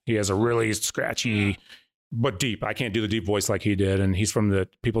injured. He has a really scratchy, but deep. I can't do the deep voice like he did, and he's from the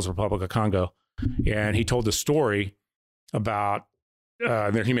People's Republic of Congo. And he told the story about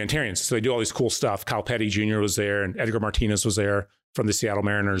they're humanitarians, so they do all this cool stuff. Kyle Petty Jr. was there, and Edgar Martinez was there from the Seattle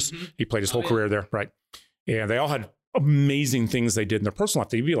Mariners. Mm-hmm. He played his whole career there, right? And they all had amazing things they did in their personal life.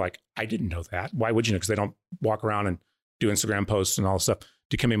 They'd be like, I didn't know that. Why would you know? Because they don't walk around and do Instagram posts and all this stuff.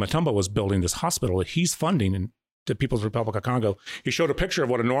 Dikembe Mutombo was building this hospital that he's funding in the People's Republic of Congo. He showed a picture of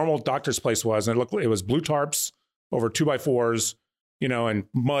what a normal doctor's place was, and it was blue tarps over 2x4s, and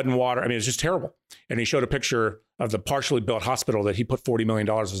mud and water. I mean, it's just terrible. And he showed a picture of the partially built hospital that he put $40 million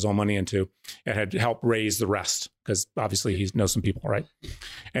of his own money into and had helped raise the rest, because obviously he knows some people, right?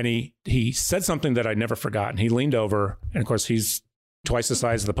 And he said something that I'd never forgotten. He leaned over, and of course he's twice the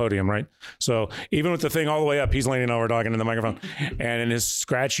size of the podium, right? So even with the thing all the way up, he's leaning over talking to the microphone. And in his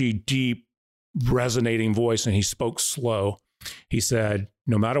scratchy, deep, resonating voice, and he spoke slow, he said,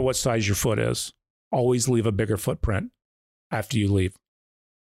 no matter what size your foot is, always leave a bigger footprint after you leave.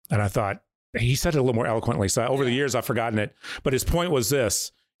 And I thought, he said it a little more eloquently. So over the years, I've forgotten it. But his point was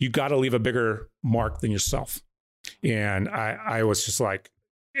this: you got to leave a bigger mark than yourself. And I was just like,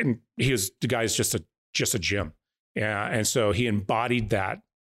 and the guy's just a gem. And so he embodied that.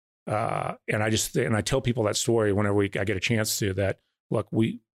 And I tell people that story whenever I get a chance to, that, look,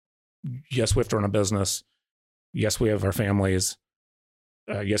 yes, we have to run a business. Yes, we have our families.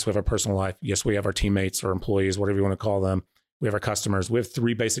 Yes, we have our personal life. Yes, we have our teammates or employees, whatever you want to call them. We have our customers. We have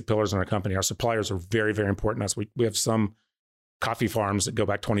 3 basic pillars in our company. Our suppliers are very, very important to us. We have some coffee farms that go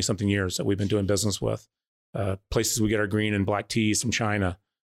back 20 something years that we've been doing business with. Places we get our green and black teas from China.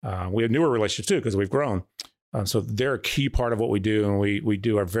 We have newer relationships too, because we've grown. So they're a key part of what we do. And we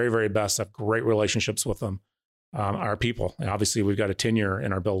do our very, very best to have great relationships with them. Our people. And obviously we've got a tenure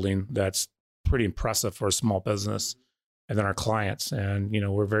in our building that's pretty impressive for a small business. And then our clients. And,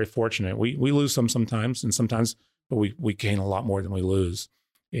 we're very fortunate. We lose some sometimes, and sometimes, but we gain a lot more than we lose.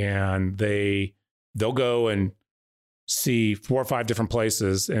 And they'll go and see 4 or 5 different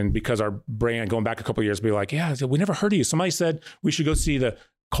places. And because our brand, going back a couple of years, be like, yeah, we never heard of you. Somebody said we should go see the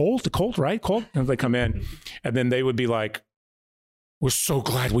Colt, right? Colt. And they come in, and then they would be like, we're so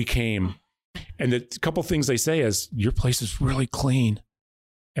glad we came. And the couple of things they say is, your place is really clean.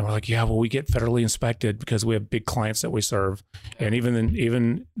 And we're like, yeah, well, we get federally inspected because we have big clients that we serve. And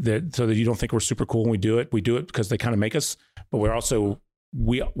even that, so that you don't think we're super cool when we do it because they kind of make us, but we're also,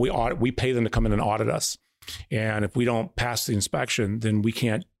 we pay them to come in and audit us. And if we don't pass the inspection, then we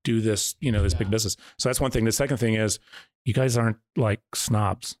can't do this, this big business. So that's one thing. The second thing is, you guys aren't like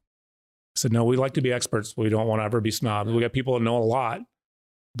snobs. I said, no, we like to be experts. We don't want to ever be snobs. We got people that know a lot,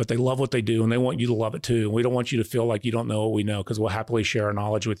 but they love what they do, and they want you to love it too. We don't want you to feel like you don't know what we know, because we'll happily share our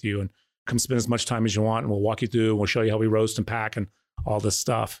knowledge with you, and come spend as much time as you want, and we'll walk you through, and we'll show you how we roast and pack and all this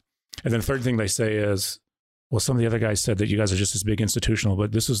stuff. And then the third thing they say is, well, some of the other guys said that you guys are just as big institutional,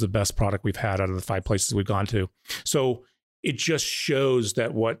 but this is the best product we've had out of the 5 places we've gone to. So it just shows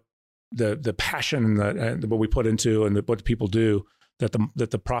that what the passion and what we put into and what the people do, that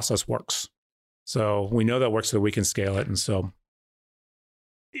the process works. So we know that works so that we can scale it. And so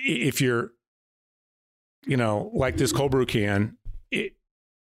if you're, like this cold brew can,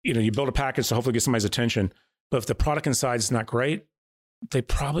 you build a package to hopefully get somebody's attention. But if the product inside is not great, they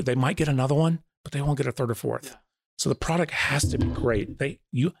might get another one, but they won't get a third or fourth. Yeah. So the product has to be great.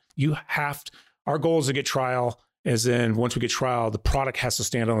 Our goal is to get trial, as in once we get trial, the product has to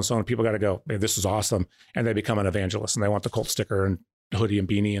stand on its own. People got to go, hey, this is awesome. And they become an evangelist, and they want the Colt sticker and hoodie and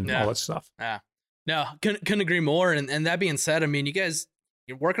beanie and all that stuff. Yeah. No, couldn't agree more. And that being said, I mean, you guys,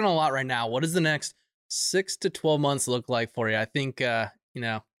 you're working on a lot right now. What does the next 6 to 12 months look like for you? I think,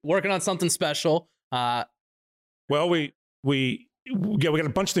 working on something special. Well, we got a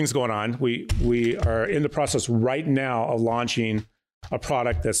bunch of things going on. We are in the process right now of launching a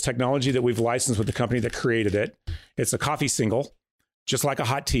product that's technology that we've licensed with the company that created it. It's a coffee single, just like a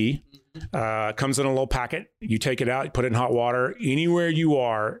hot tea. Comes in a little packet. You take it out, you put it in hot water. Anywhere you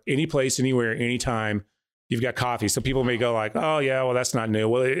are, any place, anywhere, anytime, you've got coffee. So people may go like, oh yeah, well, that's not new.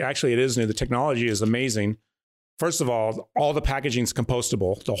 Well, it is new. The technology is amazing. First of all the packaging is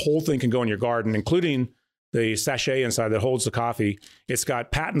compostable. The whole thing can go in your garden, including the sachet inside that holds the coffee. It's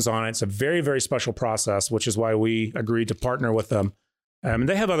got patents on it. It's a very, very special process, which is why we agreed to partner with them.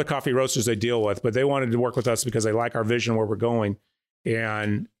 They have other coffee roasters they deal with, but they wanted to work with us because they like our vision where we're going.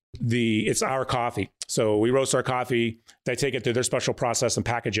 and it's our coffee. So we roast our coffee. They take it through their special process and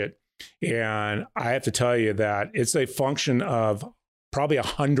package it. And I have to tell you that it's a function of probably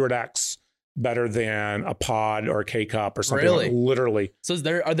 100x better than a pod or a K-Cup or something. Really? Literally. So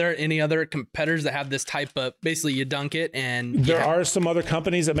are there any other competitors that have this type of, basically you dunk it and... There are some other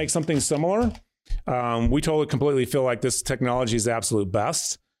companies that make something similar. We totally completely feel like this technology is the absolute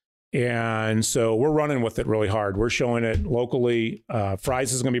best. And so we're running with it really hard. We're showing it locally.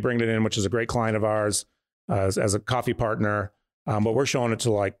 Fry's is going to be bringing it in, which is a great client of ours as a coffee partner. But we're showing it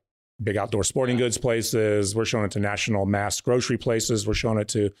to like big outdoor sporting goods places. We're showing it to national mass grocery places. We're showing it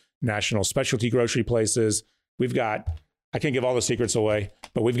to national specialty grocery places. We've got, I can't give all the secrets away,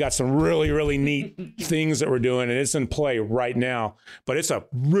 but we've got some really, really neat things that we're doing, and it's in play right now. But it's a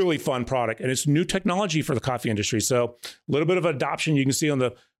really fun product, and it's new technology for the coffee industry. So a little bit of adoption you can see on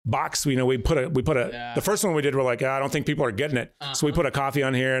the box. You know, we put a the first one we did, we're like, I don't think people are getting it. So we put a coffee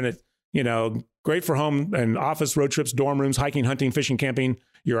on here, and it, you know, great for home and office, road trips, dorm rooms, hiking, hunting, fishing, camping,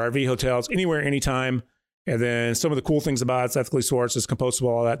 your RV hotels, anywhere, anytime. And then some of the cool things about it's ethically sourced, it's compostable,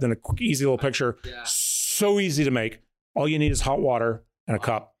 all that. Then a quick, easy little picture. So easy to make. All you need is hot water and a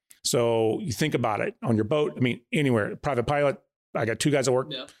cup. So you think about it on your boat. I mean, anywhere. Private pilot. I got 2 guys at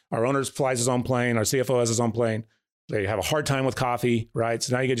work. Our owner flies his own plane. Our CFO has his own plane. They have a hard time with coffee, right?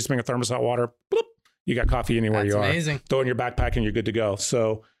 So now you can just bring a thermos of hot water. Bloop, you got coffee anywhere you are. Amazing. Throw it in your backpack and you're good to go.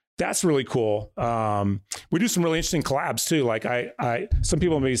 So that's really cool. We do some really interesting collabs too. Like some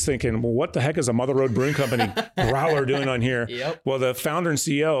people may be thinking, well, what the heck is a Mother Road Brewing Company growler doing on here? Well, the founder and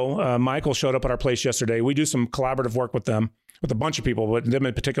CEO, Michael, showed up at our place yesterday. We do some collaborative work with them, with a bunch of people, but them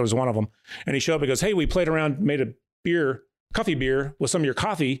in particular is one of them. And he showed up and goes, hey, we played around, made a coffee beer with some of your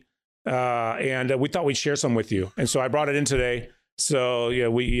coffee. And we thought we'd share some with you. And so I brought it in today. So yeah,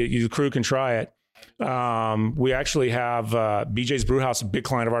 the crew can try it. We actually have BJ's Brewhouse, a big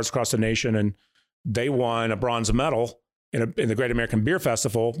client of ours across the nation, and they won a bronze medal in the Great American Beer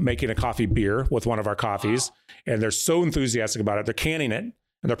Festival, making a coffee beer with one of our coffees. Wow. And they're so enthusiastic about it. They're canning it, and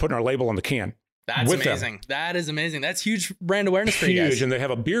they're putting our label on the can. That's amazing. That is amazing. That's huge brand awareness for you guys. Huge. And they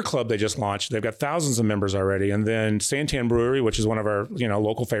have a beer club they just launched. They've got thousands of members already. And then Santan Brewery, which is one of our,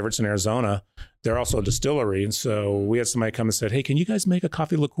 local favorites in Arizona, they're also a distillery. And so we had somebody come and said, hey, can you guys make a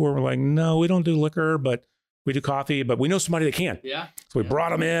coffee liqueur? We're like, no, we don't do liquor, but we do coffee, but we know somebody that can. Yeah. So we brought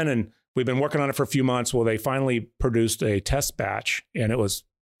them in, and we've been working on it for a few months. Well, they finally produced a test batch, and it was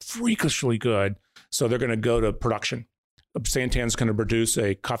freakishly good. So they're going to go to production. Santan's going to produce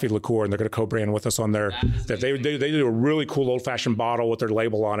a coffee liqueur, and they're going to co-brand with us on their, they do a really cool old-fashioned bottle with their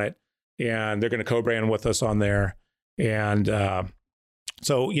label on it, and they're going to co-brand with us on there. And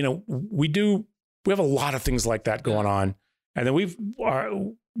so, we have a lot of things like that going on. And then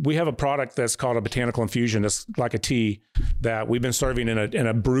we have a product that's called a botanical infusion. It's like a tea that we've been serving in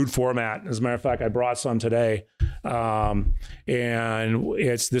a brewed format. As a matter of fact, I brought some today, and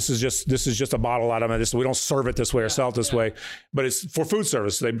this is just a bottle out of it. We don't serve it this way or sell it this way, but it's for food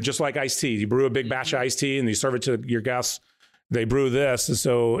service. They just like iced tea. You brew a big batch of iced tea and you serve it to your guests. They brew this, and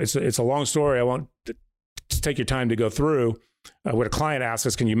so it's a long story. I won't take your time to go through. What a client asked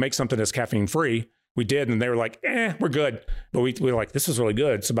us, can you make something that's caffeine free? We did, and they were like, we're good. But we were like, this is really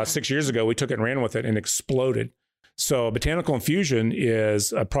good. So about 6 years ago, we took it and ran with it and exploded. So botanical infusion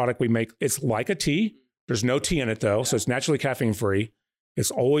is a product we make. It's like a tea. There's no tea in it, though. So it's naturally caffeine free.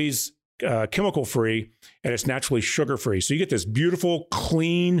 It's always chemical free, and it's naturally sugar free. So you get this beautiful,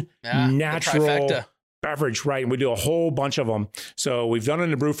 clean, natural beverage, right? And we do a whole bunch of them. So we've done it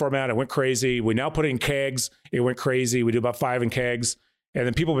in the brew format. It went crazy. We now put it in kegs. It went crazy. We do about 5 in kegs. And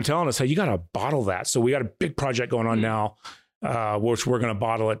then people have been telling us, hey, you got to bottle that. So we got a big project going on now, which we're going to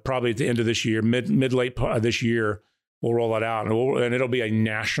bottle it probably at the end of this year, mid-late this year. We'll roll it out, and it'll be a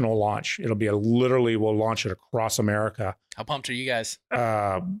national launch. It'll be we'll launch it across America. How pumped are you guys?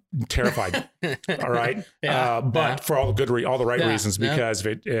 Terrified. All right. But for all the right reasons, because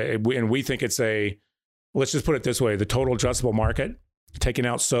we think it's let's just put it this way, the total addressable market, taking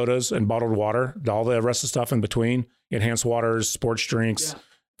out sodas and bottled water, all the rest of stuff in between, enhanced waters, sports drinks,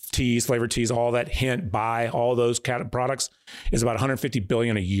 teas, flavored teas, all that, buy all those products, is about 150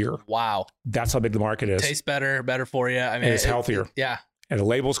 billion a year. Wow. That's how big the market is. Tastes better for you. I mean, and it's healthier. And the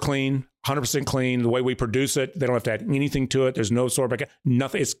label's clean, 100% clean. The way we produce it, they don't have to add anything to it. There's no sorbet,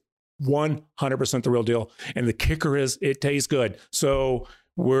 nothing. It's 100% the real deal. And the kicker is it tastes good. So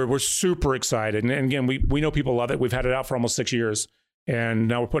we're super excited. And again, we know people love it. We've had it out for almost 6 years. And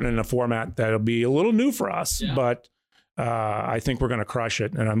now we're putting it in a format that'll be a little new for us, but I think we're going to crush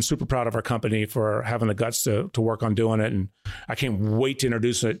it. And I'm super proud of our company for having the guts to work on doing it. And I can't wait to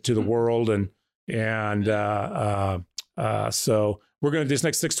introduce it to the world. And so we're going to, this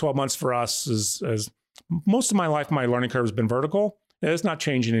next 6-12 months for us is, as most of my life, my learning curve has been vertical. It's not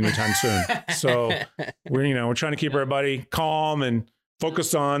changing anytime soon. So we're trying to keep everybody calm and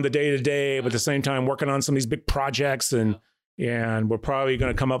focused on the day to day, but at the same time working on some of these big projects, and we're probably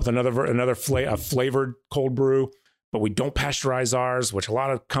going to come up with another flavored cold brew, but we don't pasteurize ours, which a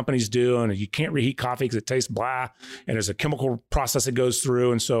lot of companies do, and you can't reheat coffee because it tastes blah, and there's a chemical process that goes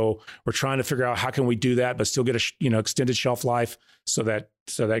through, and so we're trying to figure out how can we do that, but still get a extended shelf life so that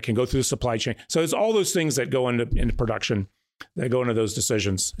it can go through the supply chain. So it's all those things that go into production, that go into those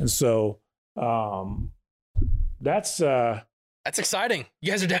decisions, and so that's exciting.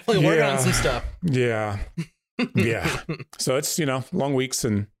 You guys are definitely working on some stuff. Yeah. Yeah. So it's, long weeks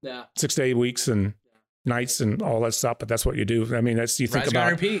and 6 to 8 weeks and nights and all that stuff, but that's what you do. I mean, you think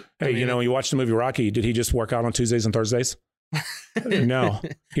about, repeat. Hey, when you watch the movie Rocky, did he just work out on Tuesdays and Thursdays? No,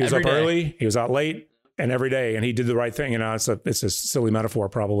 he was up early, he was out late, and every day, and he did the right thing. It's a silly metaphor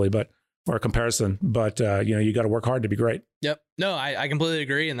probably, or a comparison, but you got to work hard to be great. Yep. No, I completely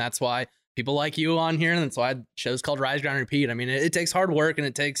agree. And that's why people like you on here. And that's why the show's called Rise, Grind, Repeat. I mean, it takes hard work, and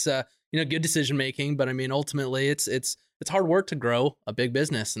it takes, good decision making, but I mean, ultimately it's hard work to grow a big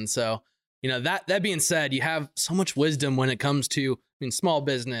business. And so, that being said, you have so much wisdom when it comes to, small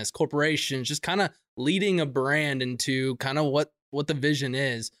business, corporations, just kind of leading a brand into kind of what the vision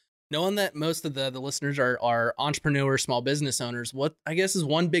is. Knowing that most of the listeners are entrepreneurs, small business owners, what I guess is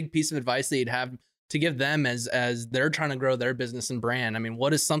one big piece of advice that you'd have to give them as they're trying to grow their business and brand? I mean,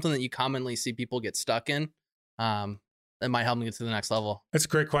 what is something that you commonly see people get stuck in that might help them get to the next level? That's a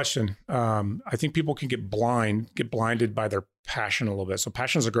great question. I think people can get blinded by their passion a little bit. So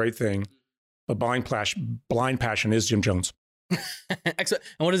passion is a great thing, but blind passion is Jim Jones. Excellent.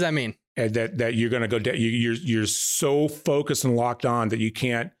 And what does that mean? And that you're going to go down. You're so focused and locked on that you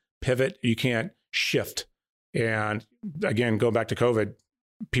can't pivot, you can't shift. And again, going back to COVID,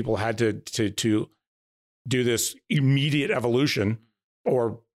 people had to do this immediate evolution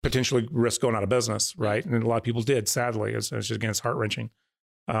or potentially risk going out of business, right? And a lot of people did, sadly. It's heart-wrenching.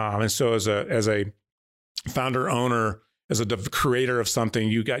 And so as a founder owner, as a creator of something,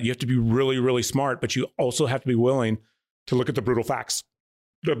 you have to be really, really smart, but you also have to be willing to look at the brutal facts.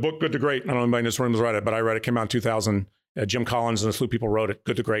 The book, Good to Great, I don't know if anybody in this room has read it, but I read it, came out in 2000. Jim Collins and a slew of people wrote it.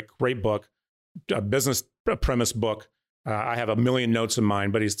 Good to Great, great book, a business premise book. I have a million notes in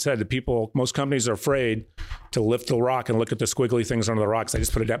mine, but he said that most companies are afraid to lift the rock and look at the squiggly things under the rocks. They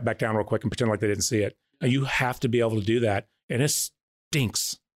just put it back down real quick and pretend like they didn't see it. And you have to be able to do that. And it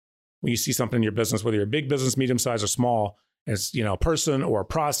stinks when you see something in your business, whether you're a big business, medium size, or small, it's, a person or a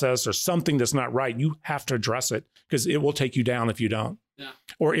process or something that's not right. You have to address it because it will take you down if you don't. Yeah.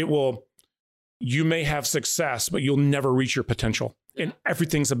 Or you may have success, but you'll never reach your potential. Yeah. And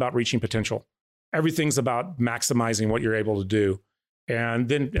everything's about reaching potential. Everything's about maximizing what you're able to do. And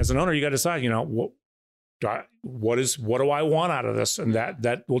then as an owner, you got to decide, what do I want out of this? And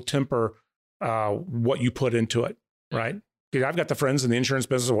that will temper what you put into it, right? Because I've got the friends in the insurance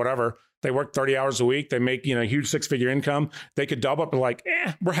business or whatever. They work 30 hours a week. They make, huge 6-figure income. They could double up and like,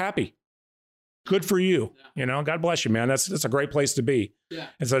 we're happy. Good for you. Yeah. God bless you, man. That's a great place to be. Yeah.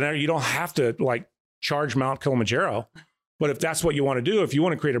 And so now you don't have to charge Mount Kilimanjaro. But if that's what you want to do, if you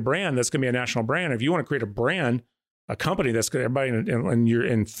want to create a brand that's going to be a national brand, if you want to create a company that's going to, everybody you're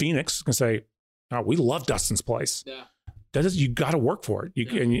in Phoenix can say, oh, we love Dustin's place. Yeah. You got to work for it.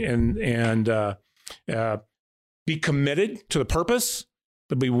 Be committed to the purpose,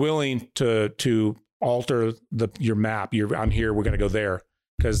 but be willing to alter your map. I'm here, we're going to go there.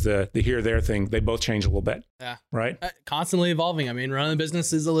 Because the here, there thing, they both change a little bit. Yeah. Right. Constantly evolving. I mean, running a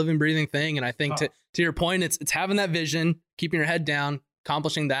business is a living, breathing thing. And I think to your point, it's having that vision, keeping your head down,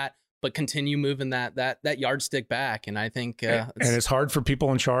 accomplishing that, but continue moving that yardstick back. And I think, and it's hard for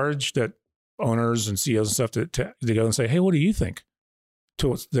people in charge, that owners and CEOs and stuff to go and say, hey, what do you think?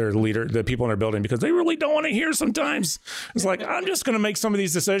 To their leader, the people in their building, because they really don't want to hear sometimes. It's like, I'm just going to make some of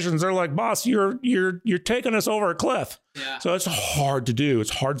these decisions. They're like, boss, you're taking us over a cliff. Yeah. So it's hard to do. It's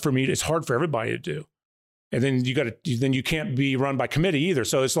hard for me. It's hard for everybody to do. And then you can't be run by committee either.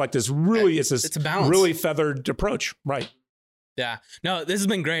 So it's like this really, it's a balance. Really feathered approach. Right. Yeah. No, this has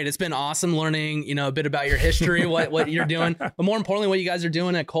been great. It's been awesome learning, a bit about your history, what you're doing, but more importantly, what you guys are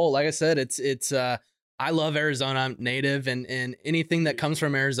doing at Colt. Like I said, it's I love Arizona. I'm native, and anything that comes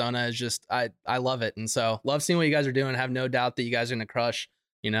from Arizona is just, I love it. And so love seeing what you guys are doing. I have no doubt that you guys are going to crush,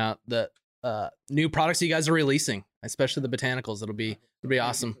 the new products you guys are releasing, especially the botanicals. It'll be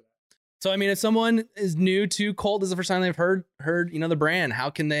awesome. So, I mean, if someone is new to Colt, this is the first time they've heard, the brand,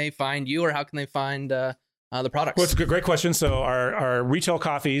 how can they find you, or how can they find the products? Well, it's a great question. So our retail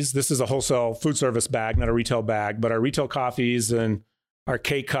coffees, this is a wholesale food service bag, not a retail bag, but our retail coffees and Our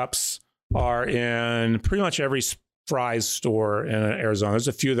K-Cups are in pretty much every Fry's store in Arizona. There's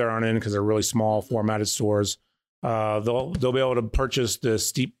a few that aren't in because they're really small formatted stores. They'll be able to purchase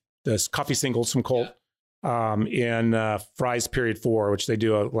the coffee singles from Colt in Fry's Period 4, which they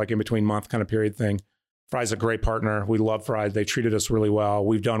do a like in between month kind of period thing. Fry's a great partner. We love Fry's. They treated us really well.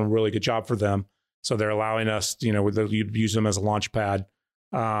 We've done a really good job for them. So they're allowing us, you use them as a launch pad.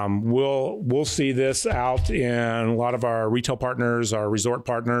 We'll see this out in a lot of our retail partners, our resort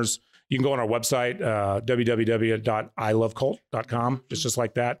partners. You can go on our website, www.ilovecolt.com, just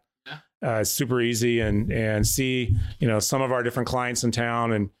like that. It's super easy and see, some of our different clients in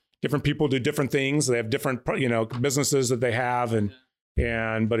town, and different people do different things. They have different, businesses that they have.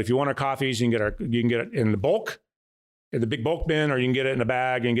 But if you want our coffees, you can get it in the bulk, in the big bulk bin, or you can get it in a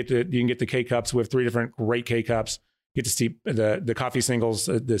bag and you can get the K-Cups. We have 3 different great K-Cups. Get to steep the coffee singles,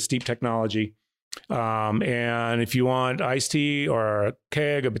 the steep technology. And if you want iced tea or a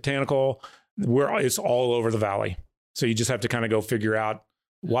keg, a botanical, it's all over the valley. So you just have to kind of go figure out.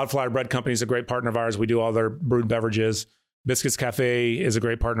 Wildflower Bread Company is a great partner of ours. We do all their brewed beverages. Biscuits Cafe is a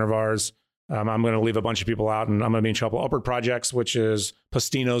great partner of ours. I'm going to leave a bunch of people out, and I'm going to be in trouble. Upward Projects, which is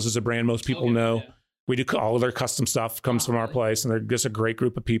Pastinos, is a brand most people know. Yeah. We do all of their custom stuff comes from our place, and they're just a great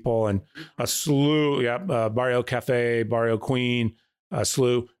group of people, and a slew. Barrio Cafe, Barrio Queen, a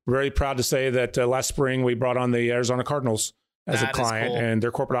slew. Very proud to say that last spring we brought on the Arizona Cardinals as a client, and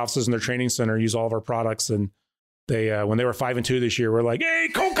their corporate offices and their training center use all of our products. And they, when they were 5-2 this year, we're like, "Hey,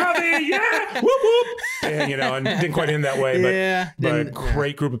 Colt Coffee, yeah, whoop whoop!" And and didn't quite end that way, but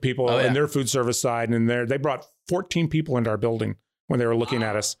great group of people in their food service side, and they brought 14 people into our building when they were looking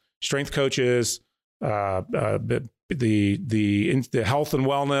at us. Strength coaches. The health and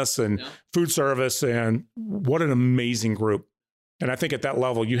wellness and food service, and what an amazing group. And I think at that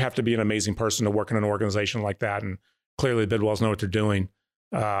level, you have to be an amazing person to work in an organization like that. And clearly the Bidwells know what they're doing.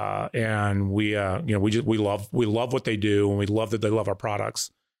 And we love what they do, and we love that they love our products.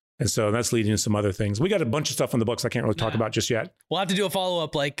 And so that's leading to some other things. We got a bunch of stuff in the books I can't really talk about just yet. We'll have to do a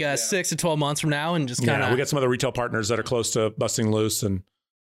follow-up 6 to 12 months from now and just kind of... we got some other retail partners that are close to busting loose, and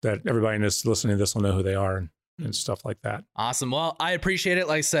that everybody that's listening to this will know who they are and stuff like that. Awesome. Well, I appreciate it.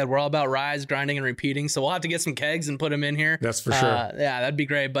 Like I said, we're all about rise, grinding, and repeating. So we'll have to get some kegs and put them in here. That's for sure. Yeah, that'd be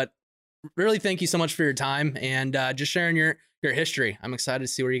great. But really, thank you so much for your time and just sharing your history. I'm excited to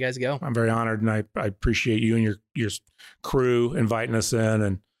see where you guys go. I'm very honored, and I appreciate you and your crew inviting us in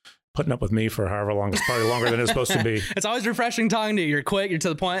and putting up with me for however long. It's probably longer than it's supposed to be. It's always refreshing talking to you. You're quick. You're to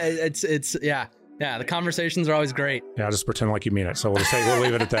the point. Yeah, the conversations are always great. Yeah, just pretend like you mean it. So we'll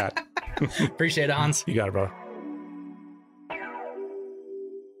leave it at that. Appreciate it, Hans. You got it, brother.